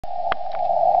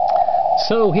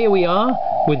So here we are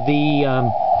with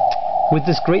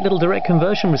this great little direct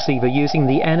conversion receiver using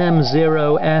the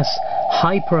NM0S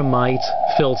Hi-Per-Mite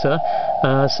filter.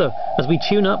 So as we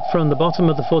tune up from the bottom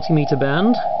of the 40-meter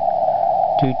band,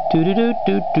 of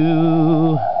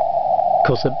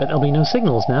course there'll be no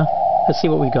signals now. Let's see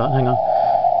what we've got. Hang on.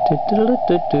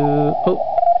 Oh.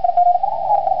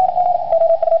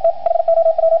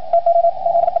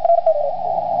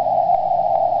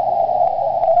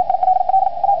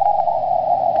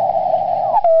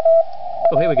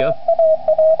 Oh, here we go.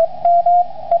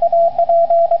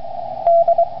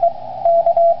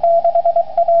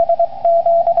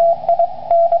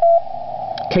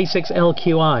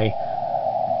 K6LQI.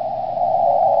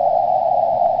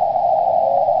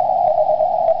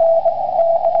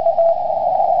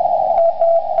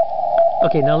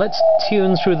 Okay, now let's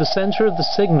tune through the center of the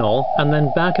signal and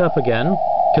then back up again,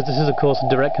 because this is of course a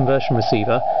direct conversion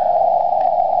receiver.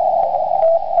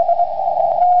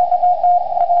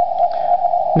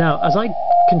 Now, as I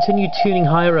continue tuning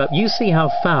higher up, you see how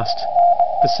fast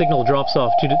the signal drops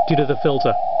off due to the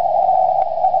filter.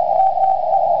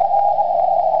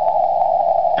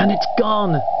 And it's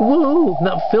gone! Woo!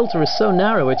 That filter is so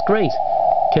narrow, it's great.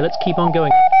 Okay, let's keep on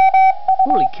going.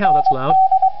 Holy cow, that's loud.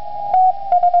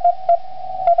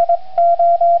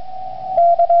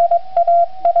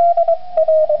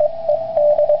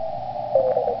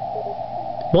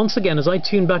 Once again, as I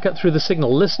tune back up through the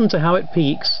signal, listen to how it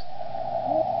peaks.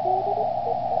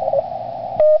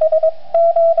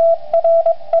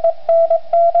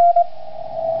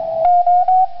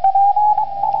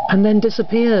 And then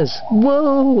disappears.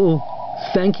 Whoa!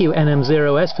 Thank you,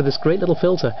 NM0S, for this great little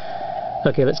filter.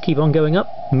 Okay, let's keep on going up.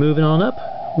 Moving on up.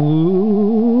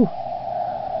 Woo!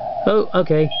 Oh,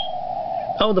 okay.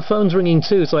 Oh, the phone's ringing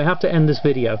too, so I have to end this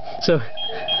video. So,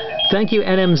 thank you,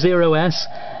 NM0S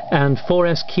and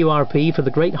 4SQRP for the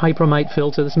great Hi-Per-Mite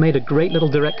filter that's made a great little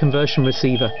direct conversion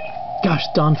receiver. Gosh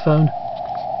darn phone.